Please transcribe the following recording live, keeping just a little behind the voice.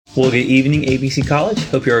Well, good evening, ABC College.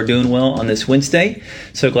 Hope you are doing well on this Wednesday.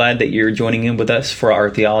 So glad that you're joining in with us for our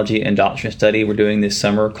theology and doctrine study we're doing this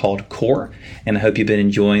summer called Core, and I hope you've been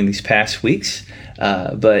enjoying these past weeks.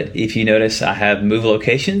 But if you notice, I have moved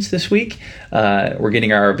locations this week. We're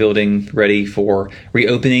getting our building ready for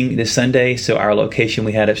reopening this Sunday, so our location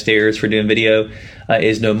we had upstairs for doing video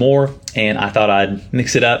is no more, and I thought I'd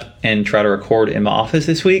mix it up and try to record in my office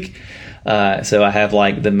this week. So I have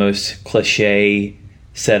like the most cliche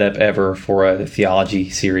setup ever for a theology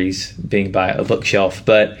series, being by a bookshelf,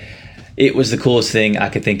 but it was the coolest thing I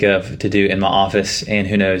could think of to do in my office. And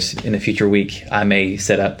who knows, in a future week I may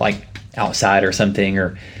set up like outside or something,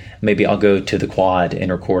 or maybe I'll go to the quad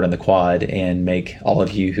and record on the quad and make all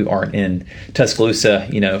of you who aren't in Tuscaloosa,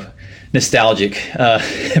 nostalgic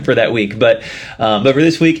for that week. But for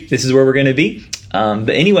this week, this is where we're going to be. But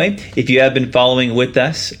anyway, if you have been following with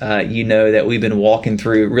us, you know that we've been walking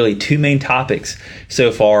through really two main topics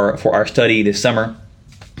so far for our study this summer.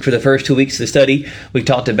 For the first 2 weeks of the study, we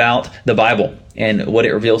talked about the Bible and what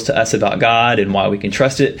it reveals to us about God and why we can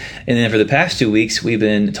trust it. And then for the past 2 weeks, we've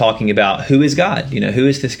been talking about who is God? Who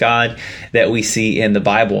is this God that we see in the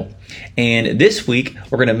Bible? And this week,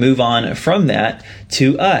 we're going to move on from that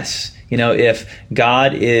to us. If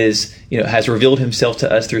God has revealed himself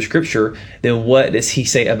to us through Scripture, then what does he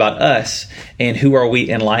say about us? And who are we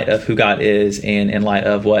in light of who God is and in light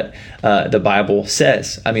of what the Bible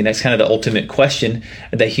says? I mean, that's kind of the ultimate question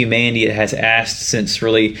that humanity has asked since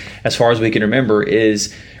really, as far as we can remember,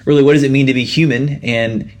 is really what does it mean to be human?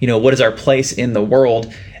 And, what is our place in the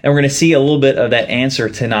world? And we're going to see a little bit of that answer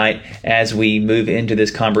tonight as we move into this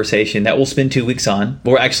conversation that we'll spend 2 weeks on.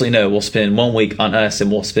 Or actually, no, we'll spend 1 week on us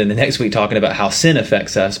and we'll spend the next week talking about how sin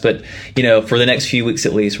affects us. But, for the next few weeks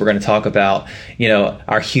at least, we're going to talk about,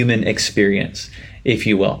 our human experience, if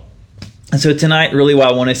you will. And so tonight, really what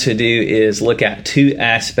I want us to do is look at two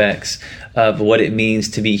aspects of what it means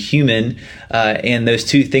to be human. And those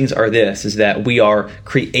two things are this, is that we are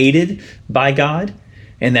created by God,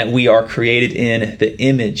 and that we are created in the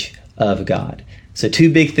image of God. So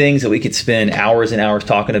two big things that we could spend hours and hours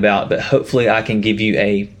talking about, but hopefully I can give you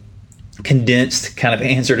a condensed kind of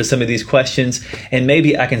answer to some of these questions, and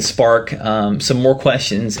maybe I can spark some more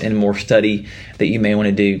questions and more study that you may want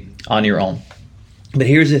to do on your own. But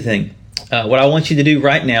here's the thing. What I want you to do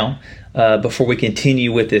right now, before we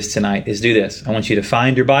continue with this tonight, is do this. I want you to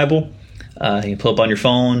find your Bible. You can pull up on your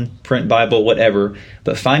phone, print Bible, whatever,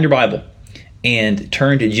 but find your Bible and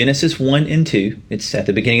turn to Genesis 1 and 2. It's at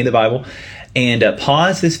the beginning of the Bible. And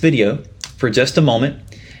pause this video for just a moment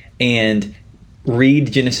and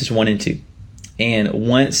read Genesis 1 and 2. And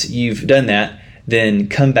once you've done that, then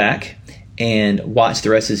come back and watch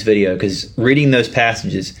the rest of this video, because reading those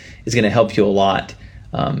passages is going to help you a lot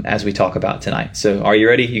as we talk about tonight. So are you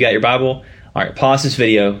ready? You got your Bible? All right, pause this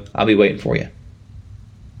video. I'll be waiting for you.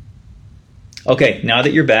 Okay, now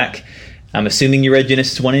that you're back, I'm assuming you read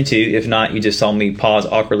Genesis 1 and 2. If not, you just saw me pause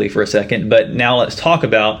awkwardly for a second. But now let's talk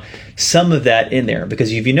about some of that in there.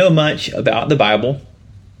 Because if you know much about the Bible,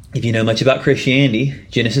 if you know much about Christianity,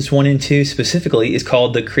 Genesis 1 and 2 specifically is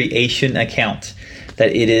called the creation account.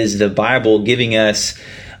 That it is the Bible giving us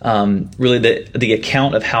really the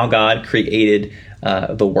account of how God created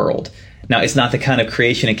the world. Now, it's not the kind of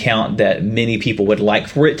creation account that many people would like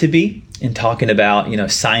for it to be, in talking about,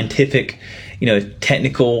 scientific,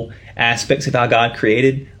 technical aspects of how God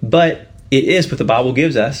created, but it is what the Bible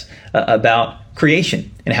gives us about creation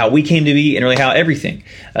and how we came to be, and really how everything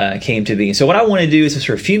came to be. And so what I want to do is just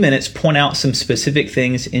for a few minutes point out some specific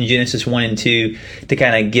things in Genesis 1 and 2 to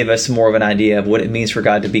kind of give us more of an idea of what it means for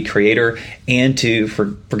God to be creator and for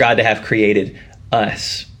God to have created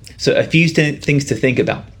us. So a few things to think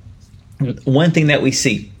about. One thing that we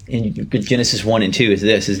see in Genesis 1 and 2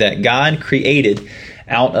 is that God created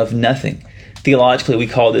out of nothing. Theologically, we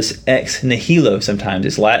call this ex nihilo sometimes.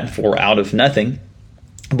 It's Latin for out of nothing.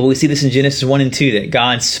 But we see this in Genesis 1 and 2, that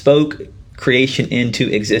God spoke creation into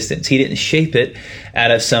existence. He didn't shape it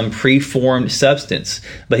out of some preformed substance,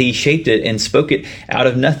 but he shaped it and spoke it out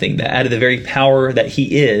of nothing. That out of the very power that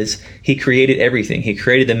he is, he created everything. He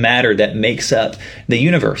created the matter that makes up the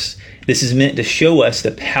universe. This is meant to show us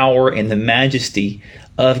the power and the majesty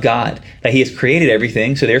of God, that he has created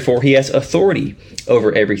everything, so therefore he has authority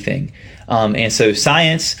over everything. And so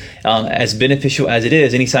science, as beneficial as it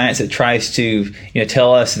is, any science that tries to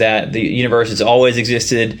tell us that the universe has always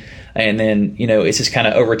existed and then it's just kind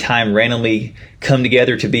of over time randomly come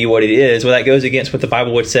together to be what it is, well, that goes against what the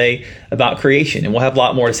Bible would say about creation. And we'll have a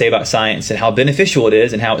lot more to say about science and how beneficial it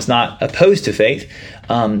is and how it's not opposed to faith.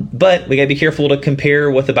 But we got to be careful to compare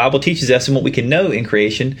what the Bible teaches us and what we can know in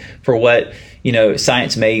creation for what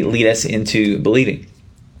science may lead us into believing.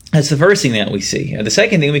 That's the first thing that we see. The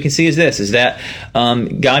second thing we can see is this, is that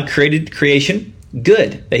God created creation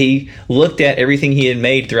good, that he looked at everything he had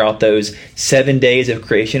made throughout those 7 days of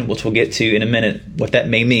creation, which we'll get to in a minute what that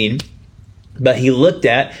may mean. But he looked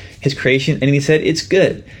at his creation and he said it's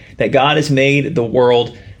good, that God has made the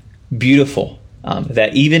world beautiful,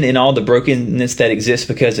 that even in all the brokenness that exists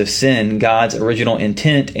because of sin, God's original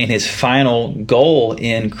intent and his final goal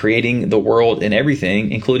in creating the world and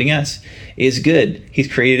everything, including us, is good.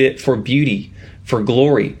 He's created it for beauty, for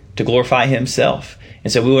glory, to glorify himself.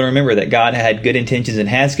 And so we want to remember that God had good intentions and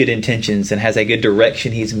has good intentions and has a good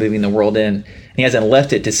direction he's moving the world in. And he hasn't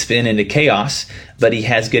left it to spin into chaos, but he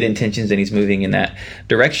has good intentions and he's moving in that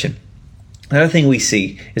direction. Another thing we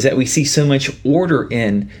see is that we see so much order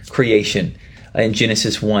in creation in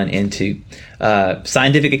Genesis 1 and 2.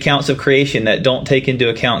 Scientific accounts of creation that don't take into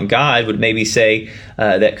account God would maybe say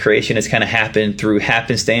that creation has kind of happened through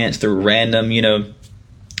happenstance, through random,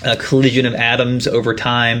 collision of atoms over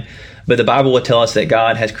time. But the Bible will tell us that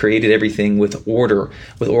God has created everything with order,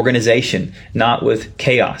 with organization, not with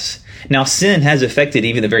chaos. Now, sin has affected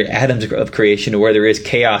even the very atoms of creation to where there is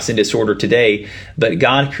chaos and disorder today, but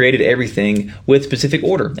God created everything with specific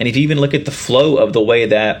order. And if you even look at the flow of the way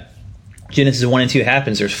that Genesis 1 and 2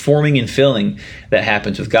 happens, there's forming and filling that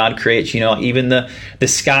happens with God creates, even the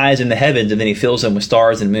skies and the heavens, and then he fills them with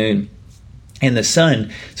stars and moon and the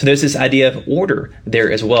sun. So there's this idea of order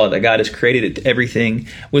there as well, that God has created everything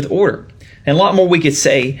with order. And a lot more we could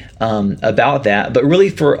say about that, but really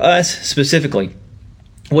for us specifically,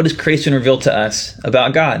 what does creation reveal to us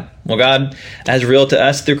about God? Well, God has revealed to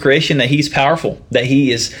us through creation that he's powerful, that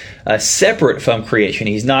he is separate from creation.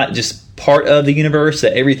 He's not just part of the universe,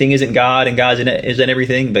 that everything isn't God and God isn't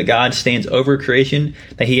everything, but God stands over creation,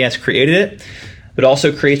 that he has created it. But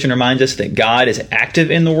also creation reminds us that God is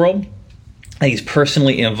active in the world, that he's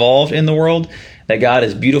personally involved in the world, that God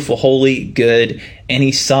is beautiful, holy, good, and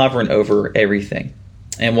he's sovereign over everything.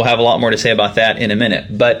 And we'll have a lot more to say about that in a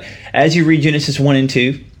minute. But as you read Genesis 1 and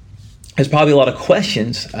 2, there's probably a lot of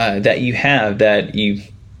questions that you have that you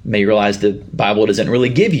may realize the Bible doesn't really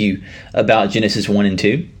give you about Genesis 1 and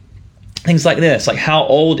 2. Things like this, like how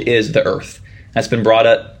old is the earth? That's been brought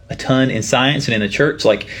up a ton in science and in the church.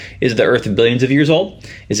 Like, is the earth billions of years old?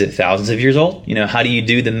 Is it thousands of years old? How do you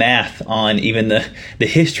do the math on even the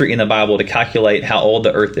history in the Bible to calculate how old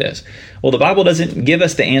the earth is? Well, the Bible doesn't give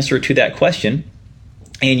us the answer to that question.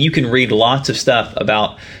 And you can read lots of stuff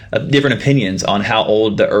about different opinions on how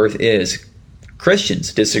old the earth is.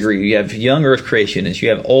 Christians disagree. You have young earth creationists. You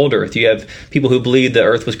have old earth. You have people who believe the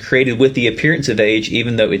earth was created with the appearance of age,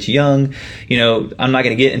 even though it's young. I'm not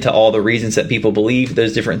going to get into all the reasons that people believe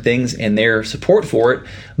those different things and their support for it.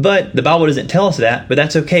 But the Bible doesn't tell us that. But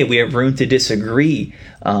that's okay. We have room to disagree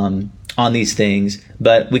on these things.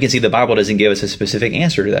 But we can see the Bible doesn't give us a specific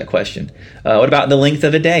answer to that question. What about the length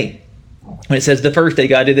of a day? When it says the first day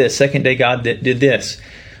God did this, second day God did this.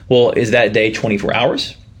 Well, is that day 24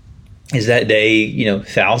 hours? Is that day,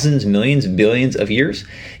 thousands, millions, billions of years?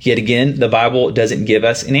 Yet again, the Bible doesn't give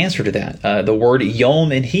us an answer to that. The word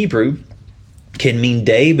yom in Hebrew can mean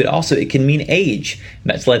day, but also it can mean age.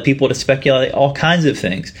 And that's led people to speculate all kinds of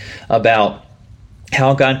things about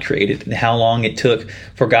how God created and how long it took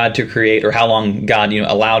for God to create, or how long God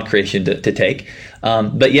allowed creation to take.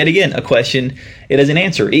 But yet again, a question it doesn't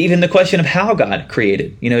answer. Even the question of how God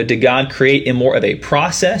created. Did God create in more of a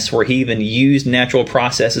process where he even used natural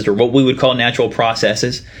processes, or what we would call natural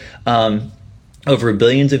processes, over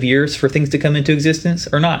billions of years for things to come into existence,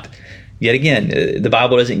 or not? Yet again, the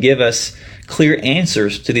Bible doesn't give us clear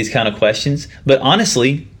answers to these kind of questions. But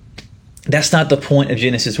honestly, that's not the point of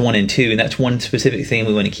Genesis 1 and 2, and that's one specific thing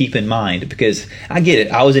we want to keep in mind, because I get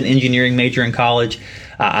it. I was an engineering major in college.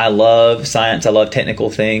 I love science. I love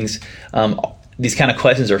technical things. These kind of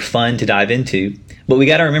questions are fun to dive into, but we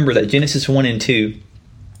got to remember that Genesis 1 and 2,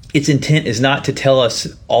 its intent is not to tell us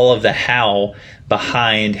all of the how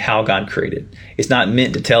behind how God created. It's not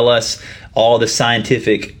meant to tell us all the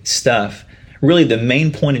scientific stuff. Really, the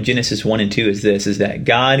main point of Genesis 1 and 2 is this, is that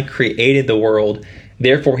God created the world,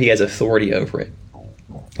 therefore he has authority over it.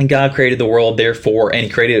 And God created the world, therefore, and he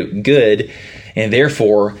created it good, and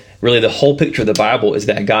therefore, really the whole picture of the Bible is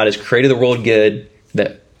that God has created the world good,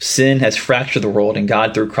 that sin has fractured the world, and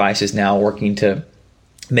God through Christ is now working to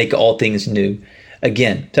make all things new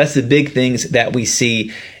again. So that's the big things that we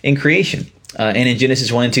see in creation, and in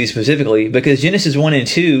Genesis 1 and 2 specifically, because Genesis 1 and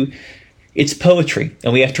 2, it's poetry,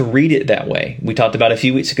 and we have to read it that way. We talked about a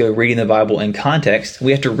few weeks ago reading the Bible in context.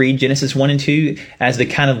 We have to read Genesis 1 and 2 as the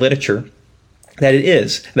kind of literature that it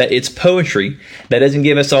is, that it's poetry that doesn't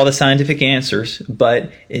give us all the scientific answers,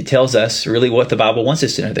 but it tells us really what the Bible wants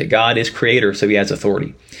us to know, that God is creator, so he has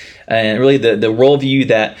authority. And really the worldview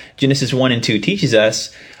that Genesis 1 and 2 teaches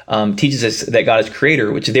us that God is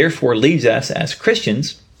creator, which therefore leads us as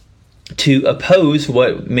Christians to oppose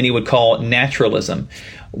what many would call naturalism,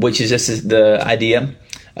 which is just the idea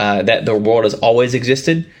that the world has always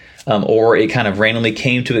existed, or it kind of randomly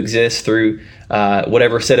came to exist through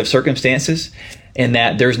whatever set of circumstances, and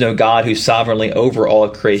that there's no God who's sovereignly over all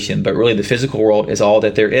of creation, but really the physical world is all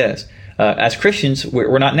that there is. As Christians,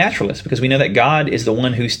 we're not naturalists because we know that God is the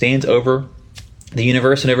one who stands over the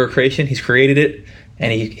universe and over creation. He's created it,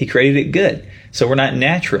 and he created it good. So we're not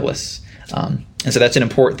naturalists. And so that's an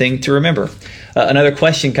important thing to remember. Another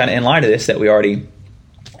question kind of in light of this that we already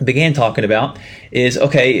began talking about is,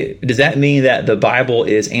 okay, does that mean that the Bible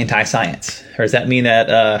is anti-science? Or does that mean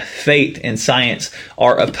that faith and science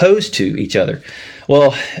are opposed to each other?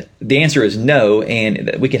 Well, the answer is no,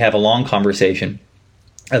 and we could have a long conversation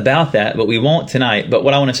about that, but we won't tonight. But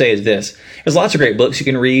what I want to say is this. There's lots of great books you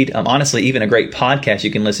can read. Honestly, even a great podcast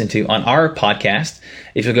you can listen to on our podcast.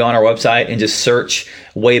 If you go on our website and just search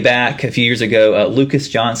way back a few years ago, Lucas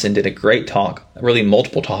Johnson did a great talk, really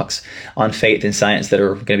multiple talks on faith and science that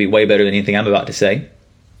are going to be way better than anything I'm about to say.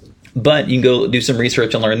 But you can go do some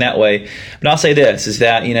research and learn that way. But I'll say this, is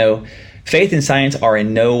that, faith and science are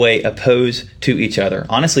in no way opposed to each other.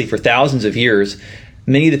 Honestly, for thousands of years,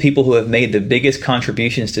 many of the people who have made the biggest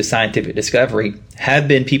contributions to scientific discovery have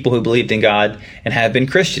been people who believed in God and have been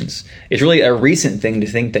Christians. It's really a recent thing to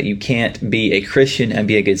think that you can't be a Christian and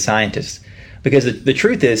be a good scientist. Because the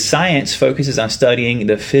truth is, science focuses on studying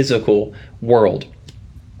the physical world.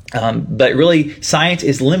 But really, science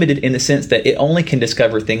is limited in the sense that it only can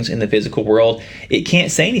discover things in the physical world. It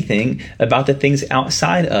can't say anything about the things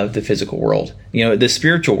outside of the physical world, the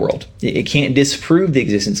spiritual world. It can't disprove the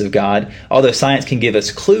existence of God, although science can give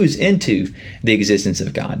us clues into the existence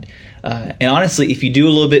of God. And honestly, if you do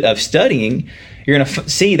a little bit of studying, you're going to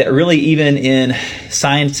see that really even in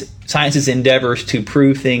science's endeavors to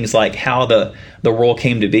prove things like how the world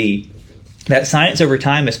came to be, that science over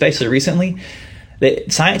time, especially recently,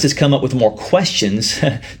 that science has come up with more questions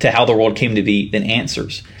to how the world came to be than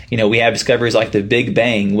answers. We have discoveries like the Big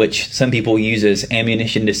Bang, which some people use as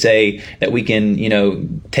ammunition to say that we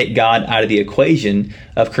can, take God out of the equation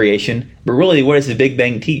of creation. But really, what does the Big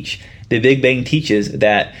Bang teach? The Big Bang teaches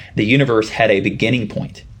that the universe had a beginning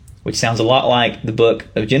point, which sounds a lot like the book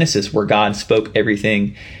of Genesis, where God spoke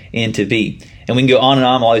everything into being. And we can go on and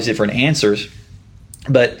on all these different answers.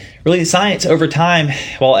 But really, science over time,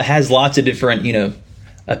 while it has lots of different,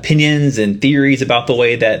 opinions and theories about the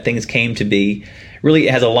way that things came to be, really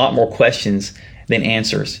it has a lot more questions than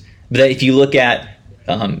answers. But if you look at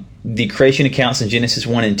the creation accounts in Genesis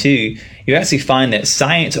 1 and 2, you actually find that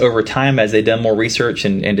science over time, as they've done more research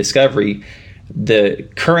and discovery, the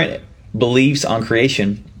current beliefs on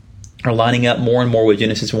creation are lining up more and more with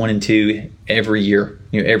Genesis 1 and 2 every year,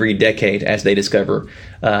 every decade as they discover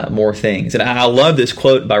more things. And I love this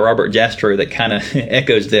quote by Robert Jastrow that kind of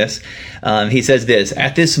echoes this. He says this: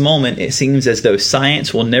 "At this moment, it seems as though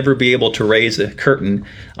science will never be able to raise the curtain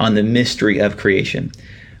on the mystery of creation.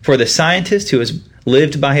 For the scientist who has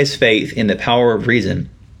lived by his faith in the power of reason,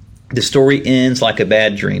 the story ends like a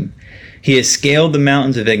bad dream. He has scaled the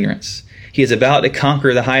mountains of ignorance. He is about to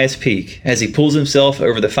conquer the highest peak. As he pulls himself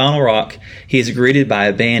over the final rock, he is greeted by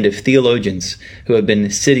a band of theologians who have been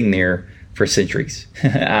sitting there for centuries."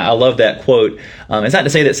 I love that quote. It's not to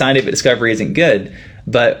say that scientific discovery isn't good,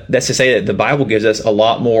 but that's to say that the Bible gives us a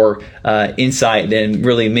lot more insight than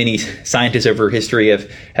really many scientists over history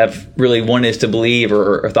have really wanted us to believe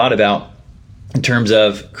or thought about in terms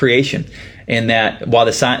of creation. And that while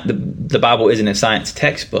the Bible isn't a science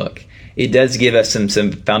textbook, it does give us some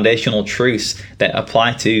foundational truths that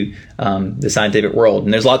apply to the scientific world.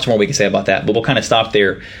 And there's lots more we can say about that, but we'll kind of stop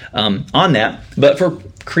there on that. But for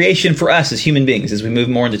creation, for us as human beings, as we move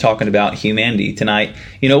more into talking about humanity tonight,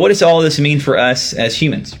 what does all this mean for us as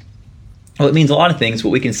humans? Well, it means a lot of things, but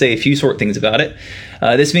we can say a few short things about it.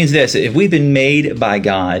 This means this: if we've been made by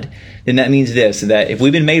God, then that means this, that if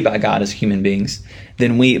we've been made by God as human beings,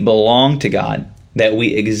 then we belong to God, that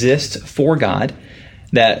we exist for God,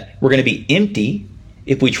 that we're going to be empty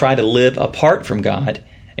if we try to live apart from God,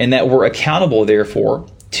 and that we're accountable, therefore,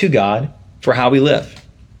 to God for how we live.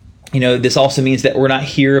 This also means that we're not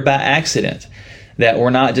here by accident. that we're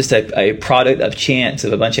not just a product of chance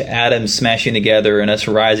of a bunch of atoms smashing together and us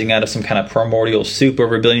rising out of some kind of primordial soup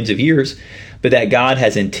over billions of years, but that God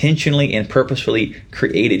has intentionally and purposefully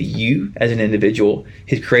created you as an individual.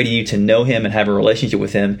 He's created you to know him and have a relationship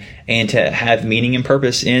with him and to have meaning and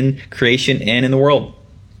purpose in creation and in the world.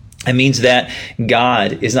 It means that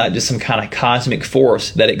God is not just some kind of cosmic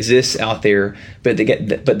force that exists out there, but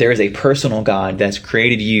there is a personal God that's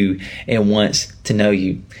created you and wants to know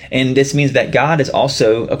you. And this means that God is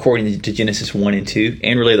also, according to Genesis 1 and 2,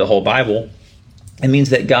 and really the whole Bible, it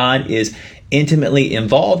means that God is intimately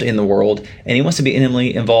involved in the world, and he wants to be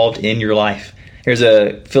intimately involved in your life. There's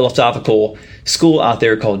a philosophical school out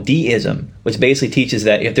there called deism, which basically teaches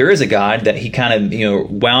that if there is a God, that he kind of,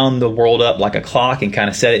 wound the world up like a clock and kind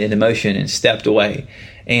of set it into motion and stepped away.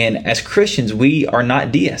 And as Christians, we are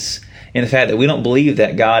not deists in the fact that we don't believe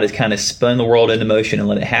that God has kind of spun the world into motion and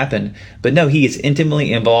let it happen. But no, he is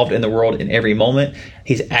intimately involved in the world in every moment.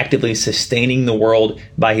 He's actively sustaining the world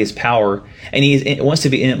by his power, and he wants to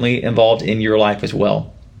be intimately involved in your life as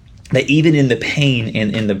well. That even in the pain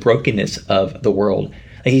and in the brokenness of the world,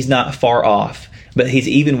 he's not far off, but he's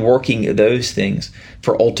even working those things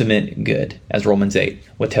for ultimate good, as Romans 8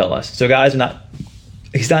 would tell us. So guys,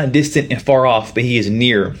 he's not distant and far off, but he is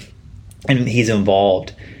near and he's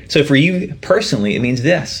involved. So for you personally, it means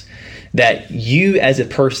this, that you as a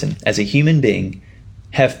person, as a human being,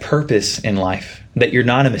 have purpose in life, that you're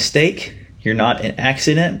not a mistake, you're not an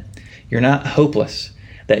accident, you're not hopeless.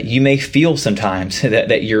 That you may feel sometimes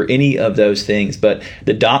that you're any of those things, but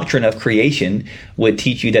the doctrine of creation would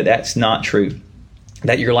teach you that that's not true.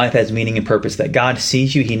 That your life has meaning and purpose, that God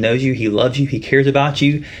sees you, he knows you, he loves you, he cares about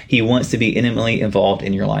you, he wants to be intimately involved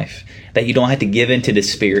in your life. That you don't have to give in to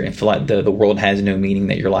despair and feel like the world has no meaning,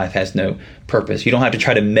 that your life has no purpose. You don't have to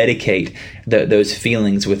try to medicate those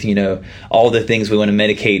feelings with, all the things we want to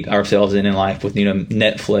medicate ourselves in life with,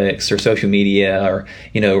 Netflix or social media or,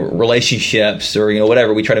 relationships or,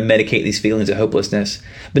 whatever. We try to medicate these feelings of hopelessness.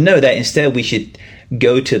 But no, that instead we should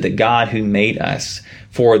go to the God who made us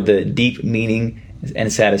for the deep meaning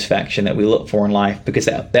and satisfaction that we look for in life, because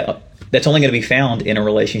that's only going to be found in a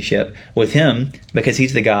relationship with him, because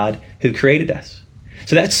he's the God who created us.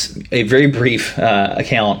 So that's a very brief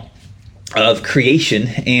account of creation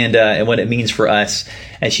and what it means for us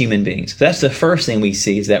as human beings. So that's the first thing we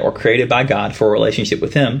see, is that we're created by God for a relationship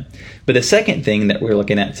with him. But the second thing that we're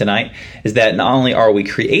looking at tonight is that not only are we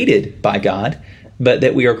created by God, but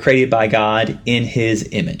that we are created by God in his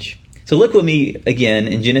image. So look with me again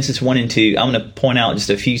in Genesis 1 and 2. I'm going to point out just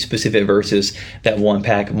a few specific verses that will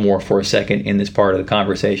unpack more for a second in this part of the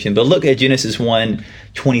conversation. But look at Genesis 1,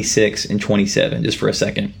 26 and 27 just for a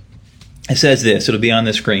second. It says this. It'll be on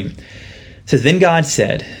the screen. It says, "Then God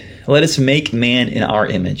said, let us make man in our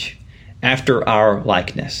image, after our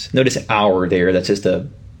likeness." Notice "our" there. That's just a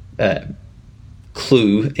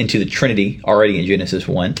clue into the Trinity already in Genesis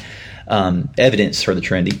 1. Evidence for the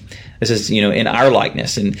Trinity. This is, in our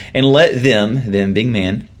likeness, and let them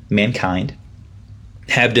being mankind,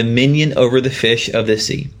 have dominion over the fish of the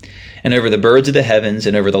sea, and over the birds of the heavens,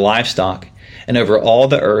 and over the livestock, and over all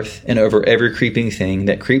the earth, and over every creeping thing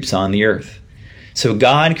that creeps on the earth. So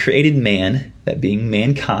God created man, that being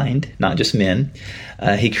mankind, not just men.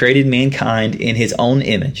 He created mankind in his own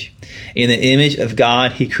image. In the image of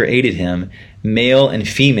God, he created him. Male and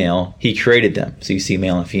female, he created them. So you see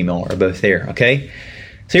male and female are both there, okay?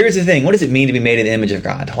 So here's the thing. What does it mean to be made in the image of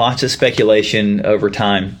God? Lots of speculation over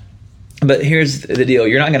time. But here's the deal.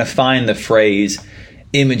 You're not going to find the phrase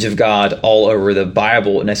image of God all over the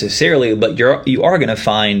Bible necessarily, but you are going to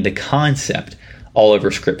find the concept all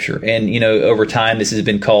over Scripture. And, over time, this has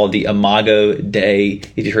been called the Imago Dei.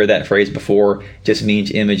 If you've heard that phrase before, just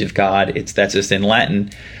means image of God. That's just in Latin.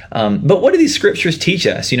 But what do these Scriptures teach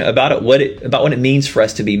us, about what it means for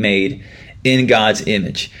us to be made in God's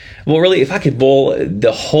image? Well, really, if I could boil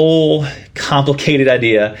the whole complicated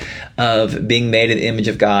idea of being made in the image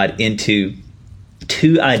of God into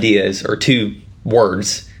two ideas or two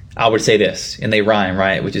words, I would say this, and they rhyme,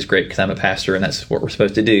 right? Which is great because I'm a pastor and that's what we're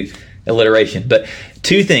supposed to do, alliteration. But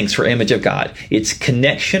two things for image of God. It's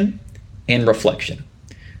connection and reflection.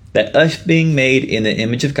 That us being made in the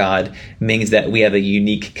image of God means that we have a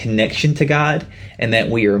unique connection to God and that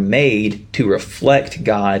we are made to reflect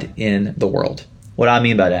God in the world. What do I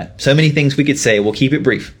mean by that? So many things we could say. We'll keep it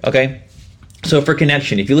brief, okay? So for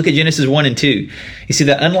connection, if you look at Genesis 1 and 2, you see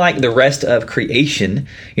that unlike the rest of creation,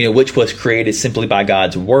 which was created simply by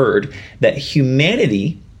God's word, that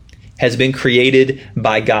humanity has been created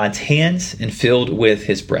by God's hands and filled with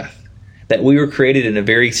his breath. That we were created in a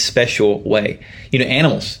very special way.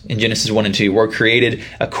 Animals in Genesis 1 and 2 were created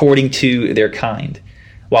according to their kind.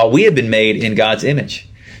 while we have been made in God's image.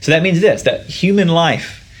 So that means this, that human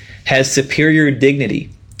life has superior dignity,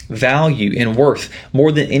 value, and worth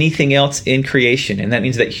more than anything else in creation. And that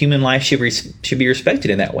means that human life should be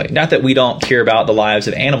respected in that way. Not that we don't care about the lives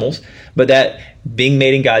of animals, but that being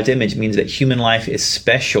made in God's image means that human life is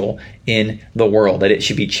special in the world, that it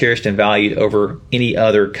should be cherished and valued over any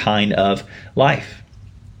other kind of life.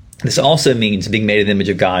 This also means, being made in the image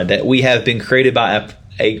of God, that we have been created by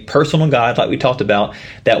a personal God, like we talked about,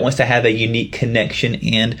 that wants to have a unique connection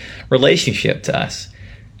and relationship to us.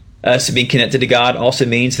 Us being connected to God also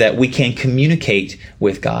means that we can communicate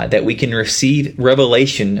with God, that we can receive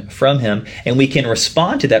revelation from Him, and we can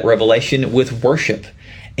respond to that revelation with worship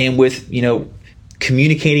and with,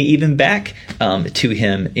 communicating even back to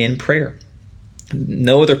Him in prayer.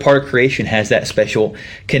 No other part of creation has that special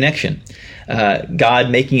connection.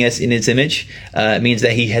 God making us in His image means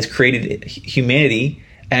that He has created humanity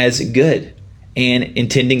as good and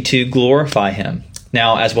intending to glorify Him.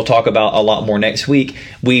 Now, as we'll talk about a lot more next week,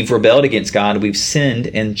 we've rebelled against God, we've sinned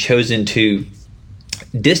and chosen to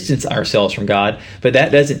distance ourselves from God, but that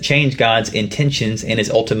doesn't change God's intentions and His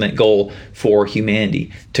ultimate goal for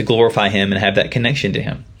humanity, to glorify Him and have that connection to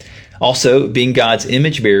Him. Also, being God's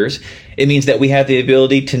image bearers, it means that we have the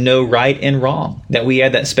ability to know right and wrong, that we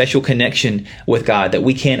have that special connection with God, that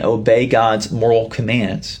we can obey God's moral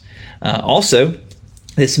commands. Also,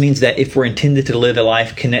 this means that if we're intended to live a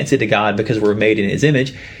life connected to God because we're made in His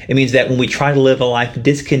image, it means that when we try to live a life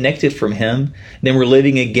disconnected from Him, then we're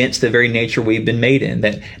living against the very nature we've been made in.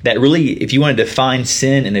 That really, if you want to define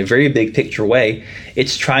sin in a very big picture way,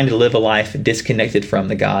 it's trying to live a life disconnected from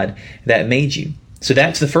the God that made you. So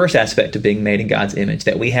that's the first aspect of being made in God's image,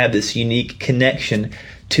 that we have this unique connection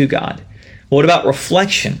to God. Well, what about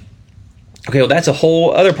reflection? Okay, well, that's a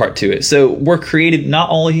whole other part to it. So we're created not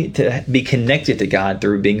only to be connected to God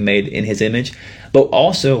through being made in His image, but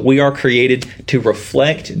also we are created to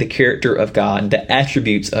reflect the character of God, the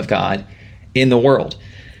attributes of God in the world.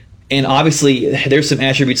 And obviously, there's some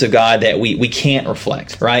attributes of God that we can't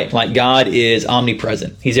reflect, right? Like God is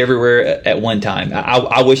omnipresent. He's everywhere at one time.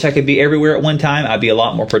 I wish I could be everywhere at one time. I'd be a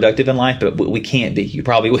lot more productive in life, but we can't be. You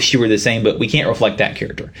probably wish you were the same, but we can't reflect that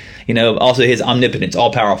character. Also His omnipotence,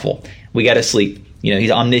 all powerful. We got to sleep. He's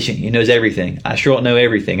omniscient. He knows everything. I sure don't know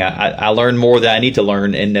everything. I learn more than I need to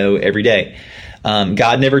learn and know every day.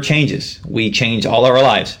 God never changes. We change all our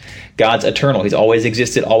lives. God's eternal. He's always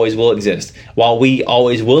existed, always will exist. While we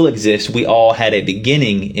always will exist, we all had a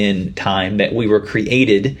beginning in time, that we were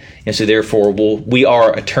created. And so therefore, we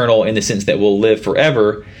are eternal in the sense that we'll live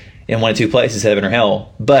forever in one of two places, heaven or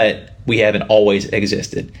hell. But we haven't always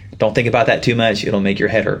existed. Don't think about that too much. It'll make your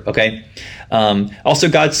head hurt, okay? Also,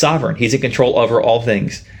 God's sovereign. He's in control over all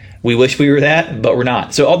things. We wish we were that, but we're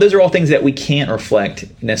not. So those are all things that we can't reflect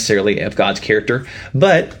necessarily of God's character.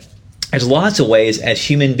 But there's lots of ways as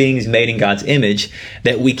human beings made in God's image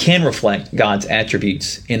that we can reflect God's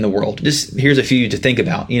attributes in the world. Just here's a few to think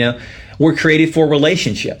about. We're created for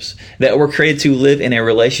relationships, that we're created to live in a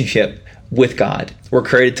relationship with God. We're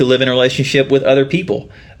created to live in a relationship with other people,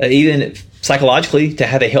 even psychologically, to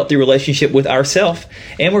have a healthy relationship with ourselves.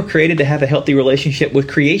 And we're created to have a healthy relationship with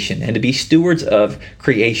creation and to be stewards of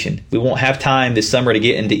creation. We won't have time this summer to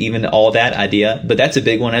get into even all that idea, but that's a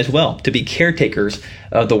big one as well, to be caretakers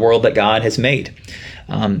of the world that God has made.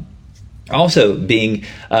 Also, being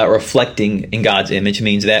reflecting in God's image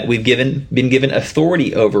means that we've been given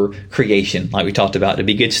authority over creation, like we talked about, to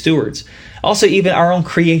be good stewards. Also, even our own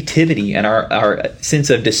creativity and our sense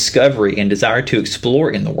of discovery and desire to explore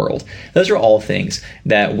in the world. Those are all things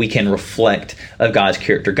that we can reflect of God's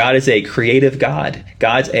character. God is a creative God.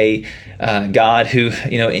 God's a God who,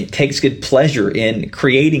 takes good pleasure in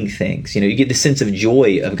creating things. You get the sense of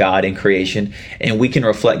joy of God in creation, and we can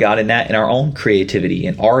reflect God in that in our own creativity,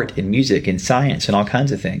 in art, in music, in science, and all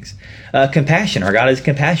kinds of things. Compassion. Our God is a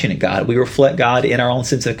compassionate God. We reflect God in our own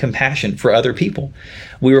sense of compassion for other people.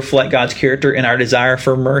 We reflect God's character in our desire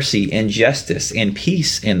for mercy and justice and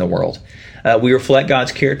peace in the world. We reflect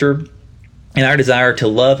God's character in our desire to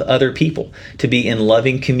love other people, to be in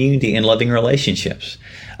loving community and loving relationships.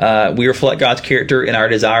 We reflect God's character in our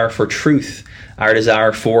desire for truth, our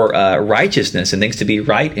desire for righteousness and things to be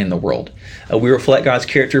right in the world. We reflect God's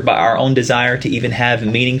character by our own desire to even have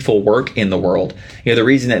meaningful work in the world. The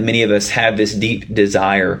reason that many of us have this deep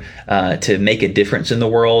desire to make a difference in the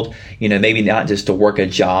world, maybe not just to work a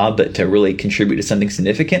job, but to really contribute to something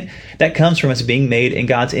significant, that comes from us being made in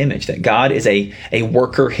God's image, that God is a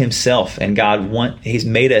worker Himself, and He's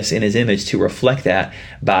made us in His image to reflect that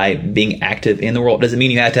by being active in the world. Doesn't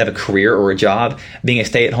mean you have to have a career or a job. Being a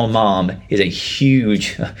stay-at-home mom is a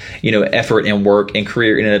huge, effort and work and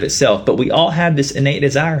career in and of itself. But we all have this innate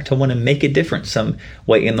desire to want to make a difference some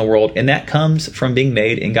way in the world, and that comes from being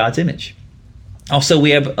made in God's image. Also, we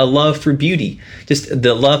have a love for beauty, just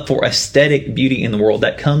the love for aesthetic beauty in the world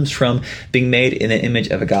that comes from being made in the image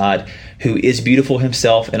of a God who is beautiful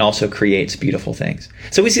himself and also creates beautiful things.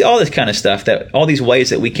 So we see all this kind of stuff, that all these ways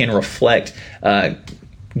that we can reflect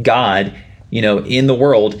God, in the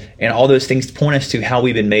world, and all those things point us to how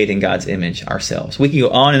we've been made in God's image ourselves. We can go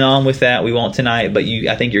on and on with that. We won't tonight, but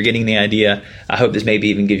I think you're getting the idea. I hope this maybe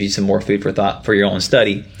even gives you some more food for thought for your own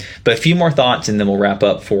study. But a few more thoughts, and then we'll wrap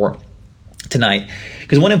up for tonight.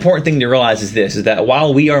 Because one important thing to realize is this, is that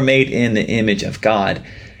while we are made in the image of God,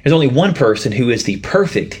 there's only one person who is the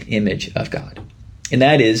perfect image of God, and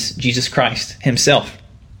that is Jesus Christ himself.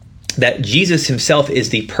 That Jesus himself is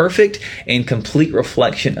the perfect and complete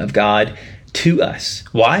reflection of God to us.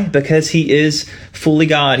 Why? Because he is fully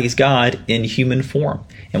God. He's God in human form.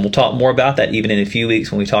 And we'll talk more about that even in a few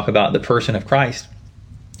weeks when we talk about the person of Christ.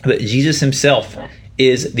 But Jesus himself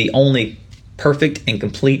is the only perfect and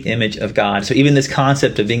complete image of God. So even this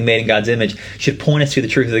concept of being made in God's image should point us to the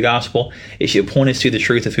truth of the gospel. It should point us to the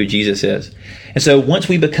truth of who Jesus is. And so once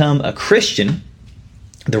we become a Christian,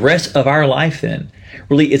 the rest of our life then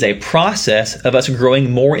really is a process of us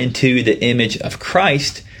growing more into the image of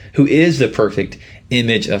Christ, who is the perfect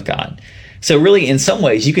image of God. So really, in some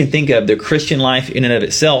ways, you can think of the Christian life in and of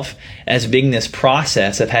itself as being this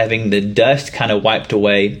process of having the dust kind of wiped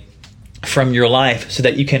away from your life so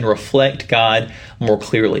that you can reflect God more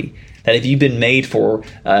clearly. That if you've been made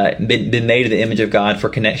been made in the image of God for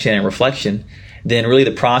connection and reflection, then really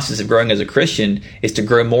the process of growing as a Christian is to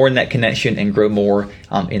grow more in that connection and grow more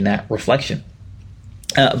in that reflection.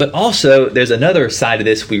 But also, there's another side of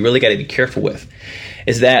this we really got to be careful with,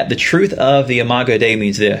 is that the truth of the Imago Dei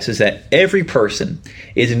means this, is that every person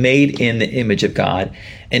is made in the image of God,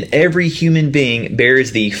 and every human being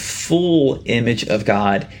bears the full image of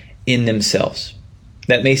God in themselves.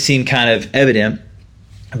 That may seem kind of evident,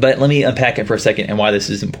 but let me unpack it for a second and why this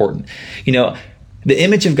is important. The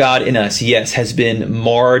image of God in us, yes, has been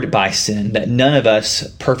marred by sin, that none of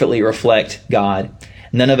us perfectly reflect God.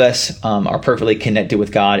 None of us are perfectly connected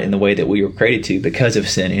with God in the way that we were created to because of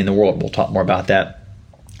sin in the world. We'll talk more about that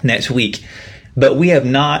next week. But we have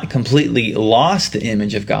not completely lost the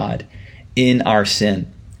image of God in our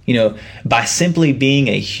sin. By simply being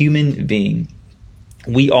a human being,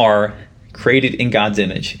 we are created in God's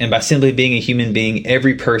image. And by simply being a human being,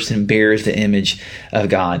 every person bears the image of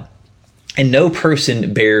God. And no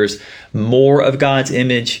person bears more of God's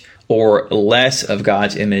image or less of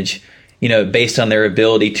God's image, based on their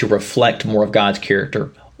ability to reflect more of God's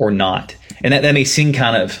character or not. And that may seem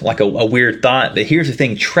kind of like a weird thought, but here's the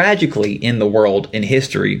thing. Tragically, in the world, in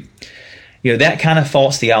history, that kind of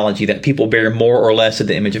false theology that people bear more or less of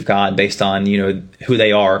the image of God based on, who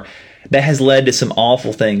they are, that has led to some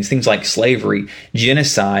awful things like slavery,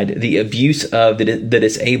 genocide, the abuse of the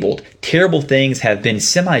disabled. Terrible things have been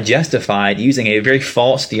semi-justified using a very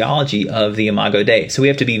false theology of the Imago Dei. So we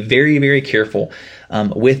have to be very, very careful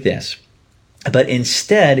with this. But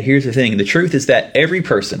instead, here's the thing. The truth is that every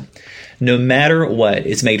person, no matter what,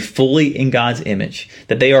 is made fully in God's image,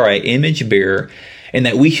 that they are an image bearer, and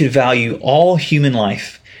that we should value all human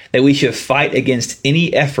life, that we should fight against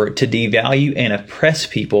any effort to devalue and oppress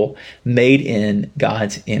people made in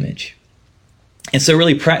God's image. And so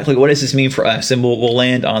really practically, what does this mean for us? And we'll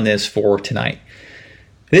land on this for tonight.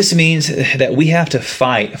 This means that we have to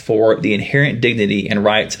fight for the inherent dignity and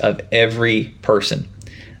rights of every person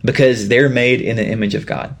because they're made in the image of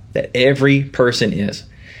God, that every person is.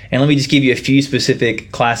 And let me just give you a few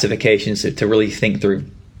specific classifications to really think through.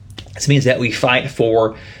 This means that we fight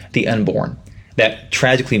for the unborn, that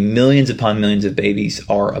tragically millions upon millions of babies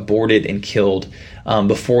are aborted and killed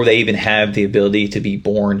before they even have the ability to be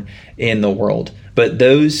born in the world. But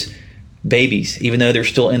those babies, even though they're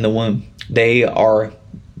still in the womb, they are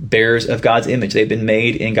bearers of God's image. They've been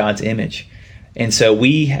made in God's image. And so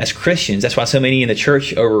we as Christians, that's why so many in the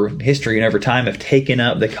church over history and over time have taken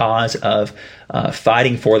up the cause of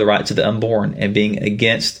fighting for the rights of the unborn and being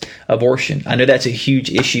against abortion. I know that's a huge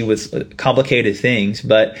issue with complicated things,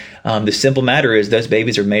 but the simple matter is those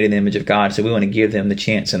babies are made in the image of God, so we want to give them the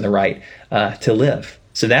chance and the right to live.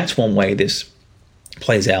 So that's one way this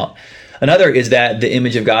plays out. Another is that the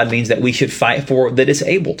image of God means that we should fight for the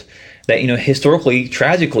disabled. That, historically,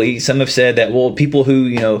 tragically, some have said that, well, people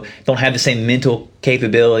who, don't have the same mental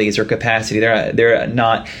capabilities or capacity, they're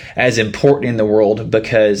not as important in the world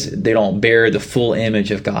because they don't bear the full image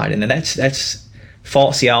of God. And that's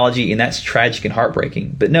false theology, and that's tragic and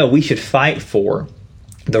heartbreaking. But no, we should fight for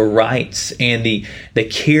the rights and the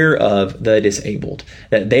care of the disabled,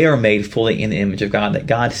 that they are made fully in the image of God, that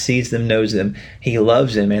God sees them, knows them, He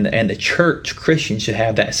loves them, and the church, Christians, should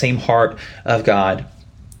have that same heart of God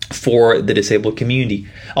for the disabled community.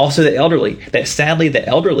 Also the elderly, that sadly the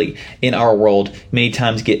elderly in our world many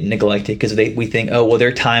times get neglected because we think, oh, well,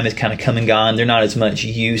 their time is kind of come and gone. They're not as much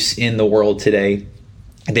use in the world today.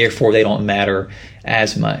 Therefore, they don't matter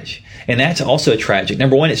as much. And that's also tragic.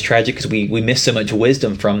 Number one, it's tragic because we miss so much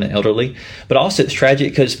wisdom from the elderly, but also it's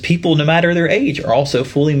tragic because people, no matter their age, are also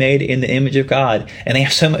fully made in the image of God, and they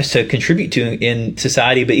have so much to contribute to in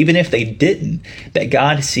society. But even if they didn't, that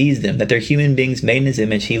God sees them, that they're human beings made in His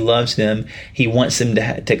image. He loves them. He wants them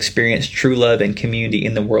to experience true love and community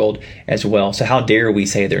in the world as well. So how dare we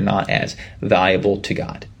say they're not as valuable to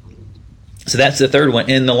God? So that's the third one.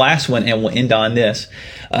 And the last one, and we'll end on this,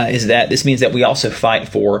 is that this means that we also fight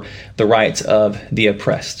for the rights of the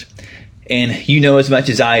oppressed. And you know as much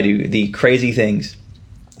as I do the crazy things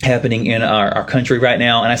happening in our country right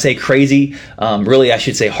now. And I say crazy, really I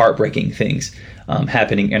should say heartbreaking things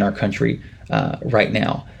happening in our country right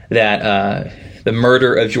now. That the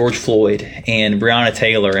murder of George Floyd and Breonna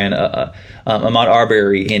Taylor and Ahmaud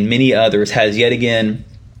Arbery and many others has yet again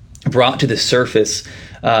brought to the surface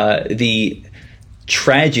the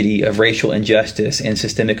tragedy of racial injustice and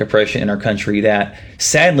systemic oppression in our country, that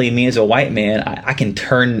sadly, me as a white man, I can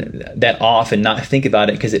turn that off and not think about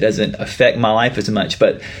it because it doesn't affect my life as much.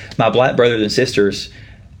 But my black brothers and sisters,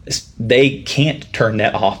 they can't turn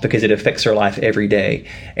that off because it affects their life every day.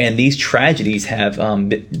 And these tragedies have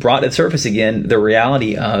brought to the surface again the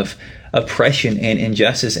reality of oppression and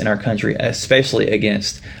injustice in our country, especially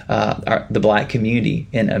against the black community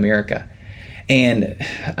in America. And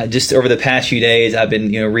just over the past few days, I've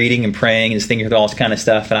been, reading and praying and just thinking through all this kind of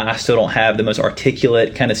stuff. And I still don't have the most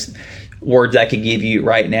articulate kind of words I could give you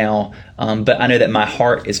right now. But I know that my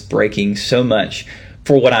heart is breaking so much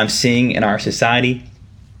for what I'm seeing in our society,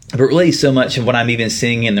 but really so much of what I'm even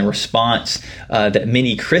seeing in the response that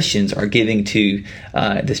many Christians are giving to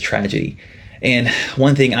this tragedy. And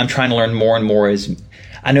one thing I'm trying to learn more and more is,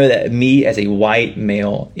 I know that me as a white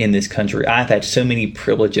male in this country, I've had so many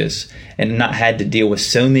privileges and not had to deal with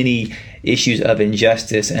so many issues of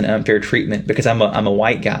injustice and unfair treatment because I'm a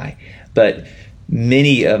white guy. But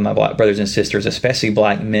many of my black brothers and sisters, especially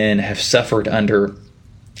black men, have suffered under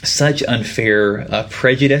such unfair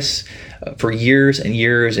prejudice for years and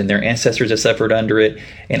years, and their ancestors have suffered under it.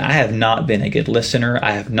 And I have not been a good listener.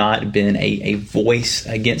 I have not been a voice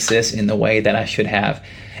against this in the way that I should have.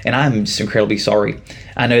 And I'm just incredibly sorry.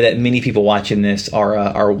 I know that many people watching this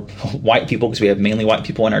are white people because we have mainly white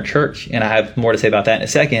people in our church. And I have more to say about that in a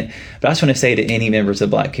second. But I just want to say to any members of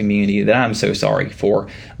the black community that I'm so sorry for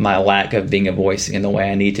my lack of being a voice in the way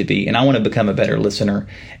I need to be. And I want to become a better listener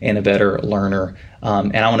and a better learner.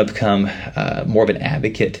 And I want to become more of an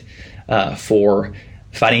advocate for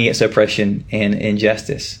fighting against oppression and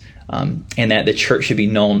injustice. And that the church should be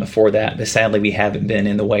known for that. But sadly, we haven't been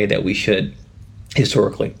in the way that we should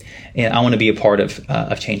historically, and I want to be a part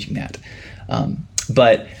of changing that.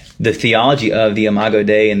 But the theology of the Imago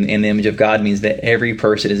Dei and the image of God means that every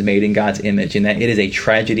person is made in God's image, and that it is a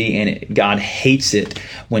tragedy, and God hates it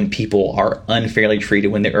when people are unfairly treated,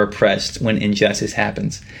 when they're oppressed, when injustice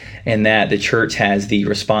happens, and that the church has the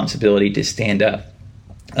responsibility to stand up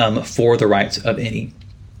for the rights of any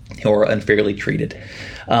who are unfairly treated.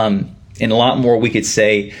 And a lot more we could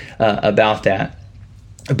say about that.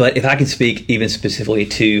 But if I can speak even specifically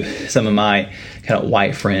to some of my kind of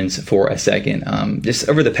white friends for a second, just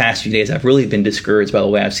over the past few days, I've really been discouraged by the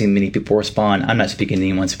way I've seen many people respond. I'm not speaking to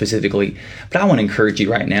anyone specifically, but I want to encourage you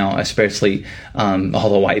right now, especially all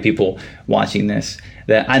the white people watching this,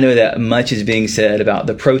 that I know that much is being said about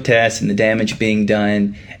the protests and the damage being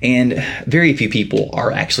done, and very few people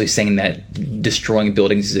are actually saying that destroying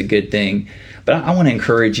buildings is a good thing. But I want to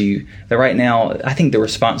encourage you that right now, I think the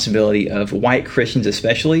responsibility of white Christians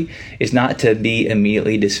especially is not to be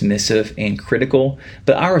immediately dismissive and critical,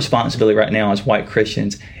 but our responsibility right now as white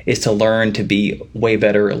Christians is to learn to be way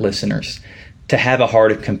better listeners, to have a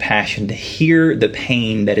heart of compassion, to hear the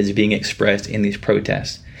pain that is being expressed in these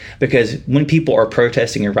protests. Because when people are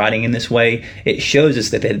protesting and writing in this way, it shows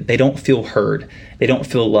us that they don't feel heard, they don't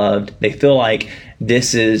feel loved, they feel like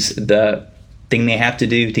this is the thing they have to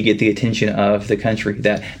do to get the attention of the country,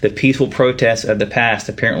 that the peaceful protests of the past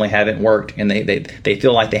apparently haven't worked, and they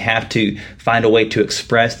feel like they have to find a way to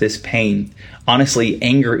express this pain. Honestly,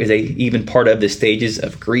 anger is even part of the stages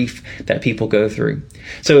of grief that people go through.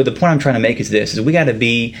 So the point I'm trying to make is this, is we got to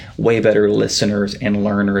be way better listeners and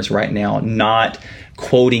learners right now, not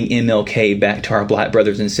quoting MLK back to our black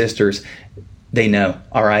brothers and sisters. They know,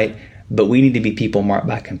 all right? but we need to be people marked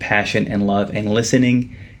by compassion and love and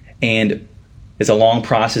listening. And it's a long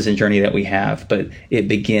process and journey that we have, but it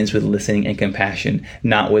begins with listening and compassion,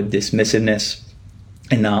 not with dismissiveness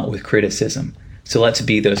and not with criticism. So let's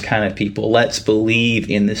be those kind of people. Let's believe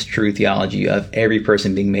in this true theology of every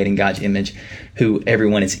person being made in God's image, who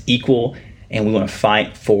everyone is equal, and we want to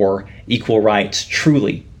fight for equal rights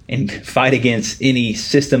truly and fight against any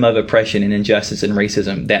system of oppression and injustice and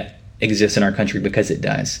racism that exists in our country, because it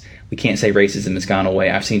does. We can't say racism has gone away.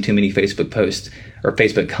 I've seen too many Facebook posts or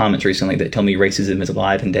Facebook comments recently that tell me racism is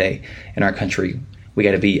alive and day in our country. We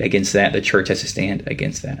got to be against that. The church has to stand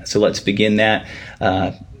against that. So let's begin that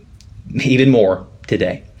even more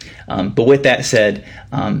today. But with that said,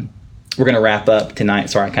 we're going to wrap up tonight.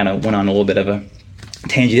 Sorry, I kind of went on a little bit of a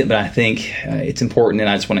tangent, but I think it's important, and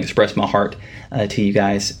I just want to express my heart to you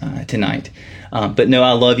guys tonight. But know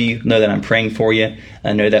I love you. Know that I'm praying for you.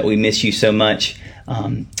 Know that we miss you so much.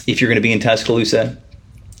 If you're going to be in Tuscaloosa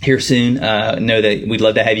here soon, know that we'd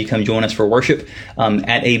love to have you come join us for worship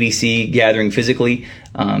at ABC Gathering physically,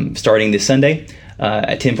 starting this Sunday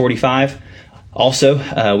at 10:45.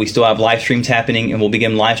 Also, we still have live streams happening, and we'll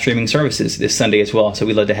begin live streaming services this Sunday as well. So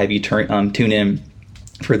we'd love to have you tune in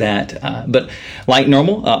for that. But like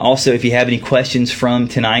normal, also, if you have any questions from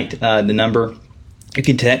tonight, the number you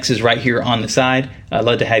can text is right here on the side. I'd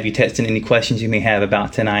love to have you text in any questions you may have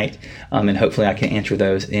about tonight, and hopefully I can answer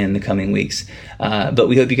those in the coming weeks. But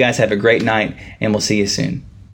we hope you guys have a great night, and we'll see you soon.